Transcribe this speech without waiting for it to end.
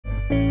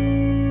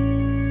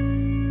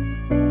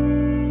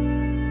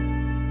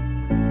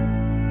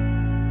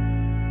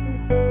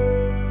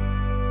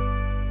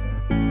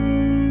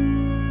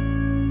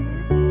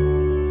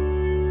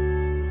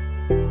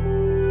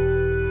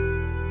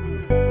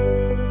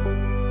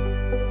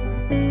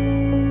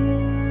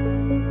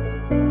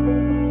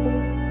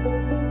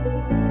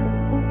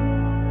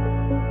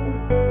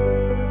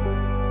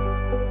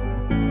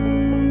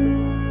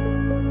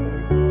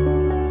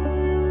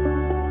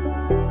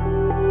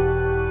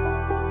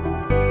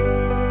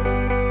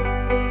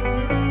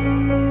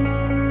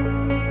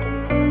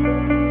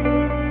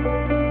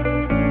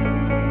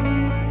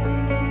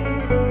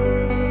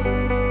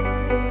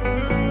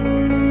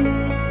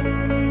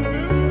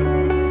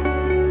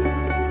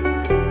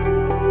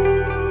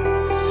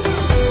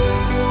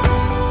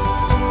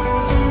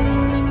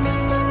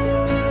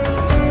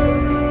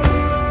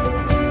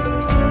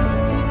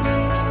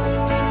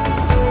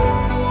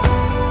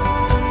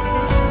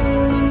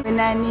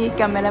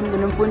Igama lami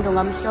nguNomfundo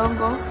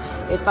Ngamhlongo,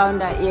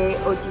 founder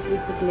ye-O33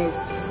 Fitness.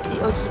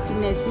 I-O33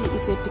 Fitness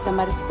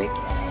ise-Pietermaritzburg.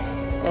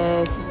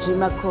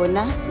 Sijima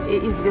khona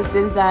izinto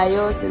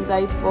ezenzayo, senza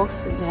i-box,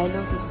 senza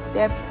high-low, senza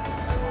step,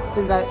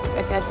 senza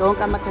kahle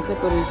wonke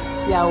ama-categories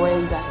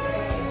siyawenza.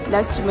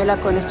 La sijimela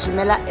khona,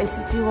 sijimela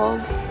e-City Hall,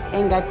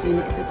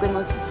 engadini,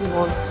 eseceleni City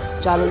Hall,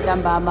 njalo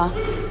ntambama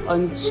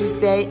on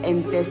Tuesday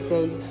and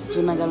Thursday.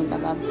 Sijima njalo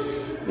ntambama.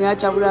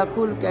 Ngiyajabula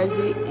kakhulu guys,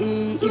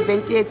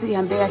 i-event yethu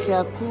ihambe kahle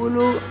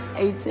kakhulu,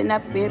 ayithena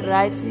be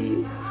right.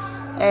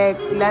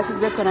 La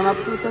size khona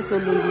amaphutha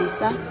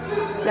solungisa.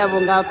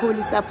 Siyabonga kakhulu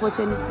i-support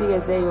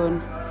enisikeze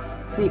yona.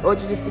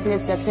 Si-O33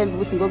 Fitness siyathemba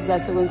ukuthi ngokuzayo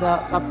sekwenza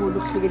kakhulu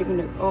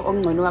ukufikela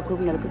okungcono kakhulu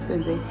kunalokho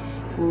esikwenze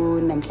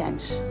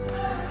kunamhlanje.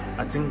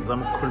 I think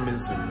ngizama ukukhuluma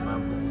isiZulu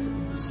mama.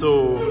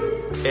 So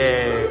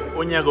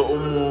onyaka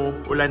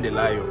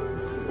olandelayo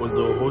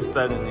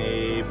uzo-hosta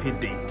nge-P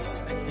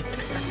date.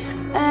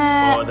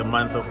 Or the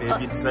month of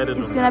have you decided?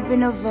 It's gonna be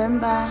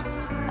November.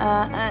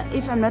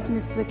 If I'm not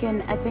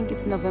mistaken, I think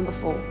it's November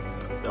 4.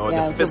 Or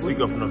the first week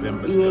of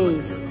November.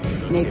 Yes,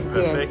 next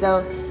year.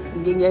 So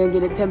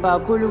ngiyethemba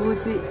kakhulu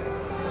ukuthi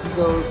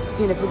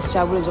sizophinde futhi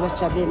sijabule njengoba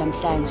sijabule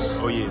namhlanje.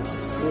 Oh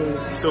yes.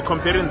 So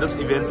comparing this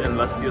event and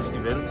last year's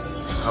event,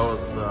 how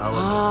was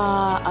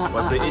it?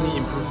 Was there any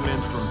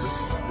improvement from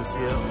this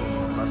year?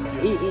 Last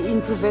year?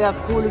 Improve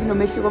kakhulu,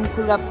 kunomehluko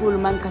omkhulu kakhulu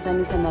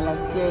mangiqhathanisa na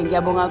last year.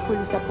 Ngiyabonga kakhulu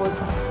i-support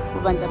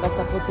kubantu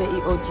abasupporte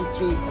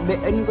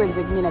i-O33.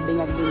 Enikwenze kumina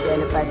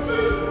bengakulindele but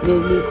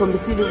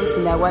ngikhombisile ukuthi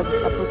ndakwazi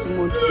ukusupport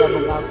umuntu.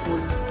 Ngiyabonga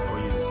kakhulu.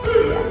 Oh yes.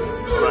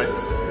 Yes. All right.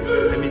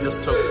 Let me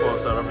just talk for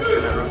South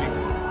African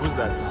Aerobics. Who's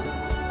that?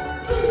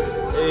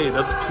 Hey,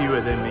 that's P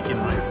where they're making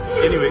noise.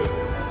 Anyway,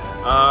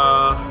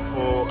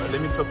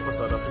 let me talk for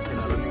South African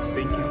Aerobics.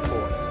 Thank you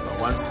for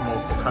once more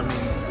for coming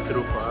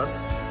through for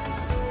us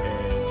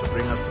to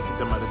bring us to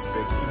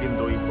Pietermaritzburg, even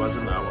though it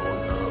wasn't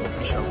our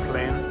official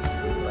plan.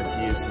 But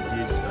yes, you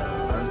did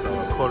answer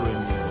our call when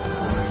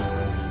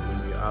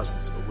we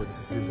asked about the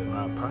season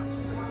rapper.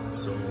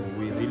 So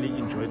we really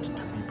enjoyed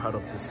to be part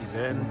of this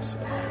event.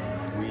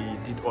 We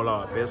did all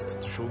our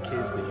best to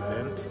showcase the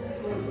event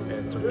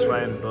and to try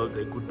and build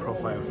a good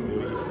profile for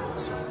your event.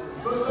 So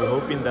we're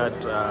hoping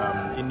that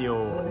in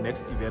your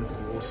next event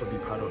we'll also be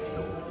part of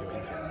your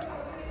event.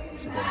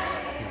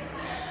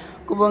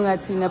 Kubonga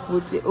thina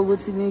futhi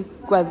ukuthi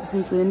nikwazi ukuthi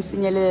nigcine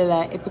nifinyelela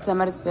la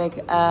ePietermaritzburg.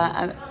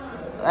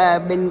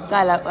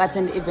 Beniqala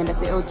attend event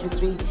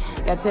ase-O33.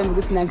 Ngiyathemba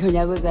ukuthi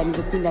nangonyaka ozayo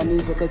nizophinda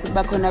nize because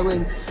bakhona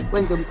kwenu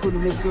kwenza omkhulu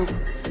umehluko,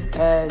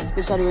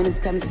 especially when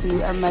it comes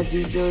to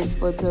ama-videos,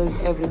 photos,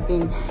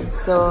 everything.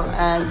 So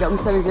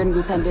umsebenzi wenu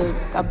ngiwuthande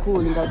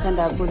kakhulu,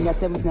 ngiyawuthanda kakhulu.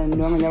 Ngiyathemba ukuthi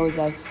nangonyaka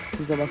ozayo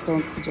sizoba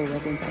sonke njengoba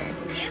kwenzakala.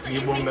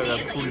 Ngibonga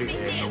kakhulu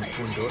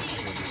Nomfundo,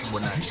 sizobe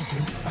sibonana.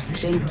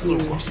 Thank you.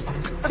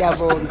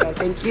 Siyabonga.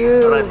 Thank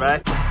you. All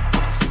right,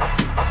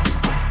 bye.